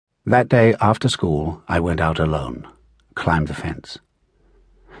That day after school, I went out alone, climbed the fence.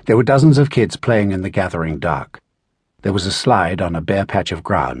 There were dozens of kids playing in the gathering dark. There was a slide on a bare patch of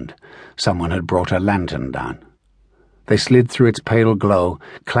ground. Someone had brought a lantern down. They slid through its pale glow,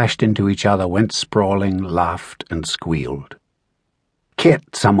 clashed into each other, went sprawling, laughed and squealed.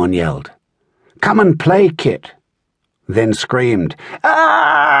 "Kit," someone yelled. "Come and play, Kit." Then screamed,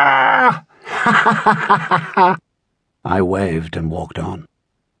 "Ah!" I waved and walked on.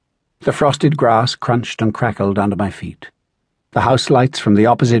 The frosted grass crunched and crackled under my feet. The house lights from the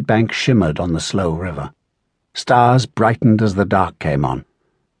opposite bank shimmered on the slow river. Stars brightened as the dark came on.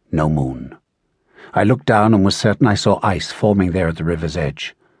 No moon. I looked down and was certain I saw ice forming there at the river's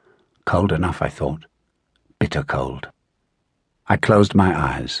edge. Cold enough, I thought. Bitter cold. I closed my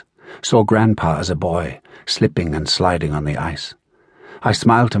eyes, saw Grandpa as a boy, slipping and sliding on the ice. I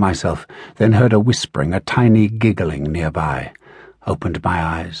smiled to myself, then heard a whispering, a tiny giggling nearby. Opened my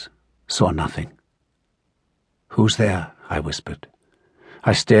eyes, saw nothing. "Who's there?" I whispered.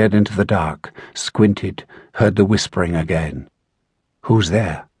 I stared into the dark, squinted, heard the whispering again. "Who's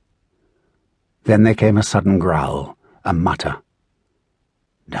there?" Then there came a sudden growl, a mutter.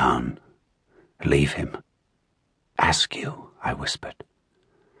 "Down. Leave him." "Ask you," I whispered.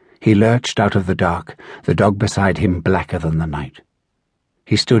 He lurched out of the dark, the dog beside him blacker than the night.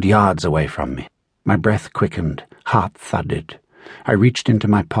 He stood yards away from me. My breath quickened, heart thudded. I reached into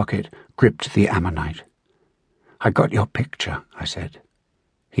my pocket, gripped the ammonite. "I got your picture," I said.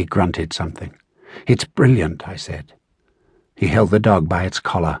 He grunted something. "It's brilliant," I said. He held the dog by its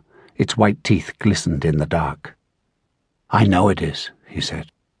collar. Its white teeth glistened in the dark. "I know it is," he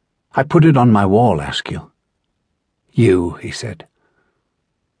said. "I put it on my wall, Askew." "You," he said.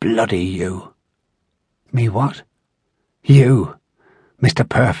 "Bloody you." "Me what?" "You. Mr.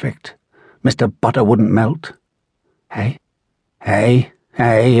 Perfect. Mr. Butter wouldn't melt." "Hey? Hey,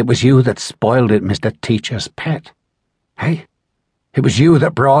 hey, it was you that spoiled it, Mr. Teacher's pet. Hey, it was you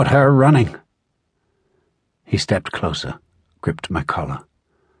that brought her running." He stepped closer, gripped my collar.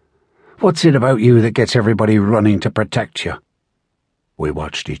 "What's it about you that gets everybody running to protect you?" We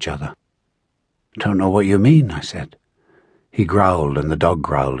watched each other. "Don't know what you mean," I said. He growled, and the dog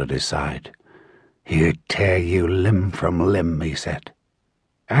growled at his side. "He'd tear you limb from limb," he said.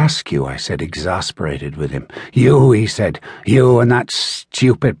 "Ask you," I said, exasperated with him. "You," he said. "You and that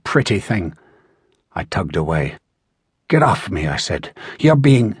stupid pretty thing." I tugged away. "Get off me," I said. "You're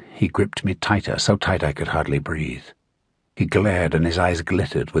being—" He gripped me tighter, so tight I could hardly breathe. He glared, and his eyes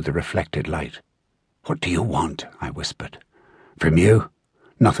glittered with the reflected light. "What do you want?" I whispered. "From you?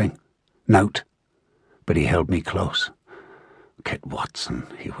 Nothing. Note." But he held me close. "Kit Watson,"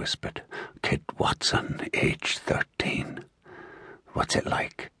 he whispered. "Kit Watson, age 13. What's it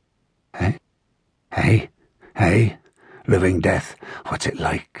like? Eh? Hey? Hey? Living death. What's it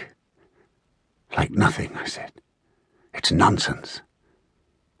like?" "Like nothing," I said. "It's nonsense."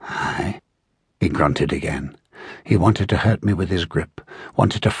 "Aye?" He grunted again. He wanted to hurt me with his grip,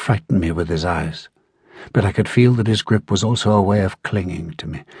 wanted to frighten me with his eyes. But I could feel that his grip was also a way of clinging to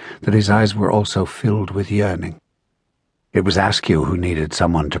me, that his eyes were also filled with yearning. It was Askew who needed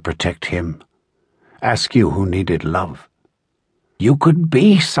someone to protect him. Askew who needed love. "You could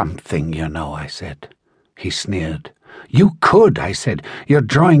be something, you know," I said. He sneered. "You could," I said. "Your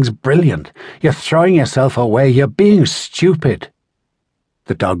drawing's brilliant. You're throwing yourself away. You're being stupid."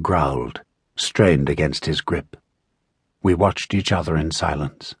 The dog growled, strained against his grip. We watched each other in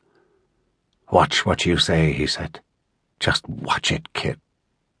silence. "Watch what you say," he said. "Just watch it, Kit."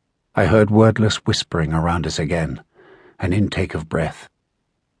 I heard wordless whispering around us again, an intake of breath.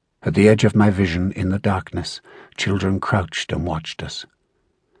 At the edge of my vision, in the darkness, children crouched and watched us.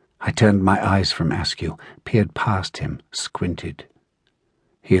 I turned my eyes from Askew, peered past him, squinted.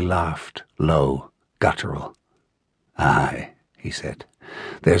 He laughed, low, guttural. "Aye," he said,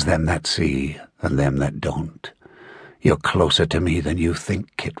 "there's them that see and them that don't. You're closer to me than you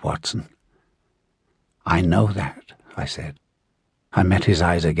think, Kit Watson." "I know that," I said. I met his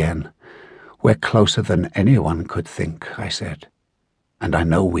eyes again. "We're closer than anyone could think," I said. "And I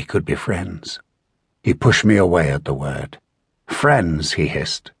know we could be friends." He pushed me away at the word. "Friends," he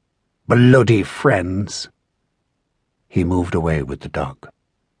hissed. "Bloody friends." He moved away with the dog.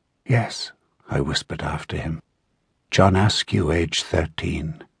 "Yes," I whispered after him. "John Askew, age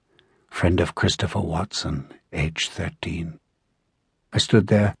 13. Friend of Christopher Watson, age 13. I stood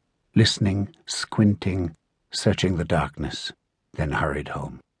there, listening, squinting, searching the darkness, then hurried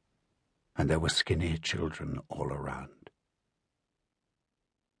home. And there were skinny children all around.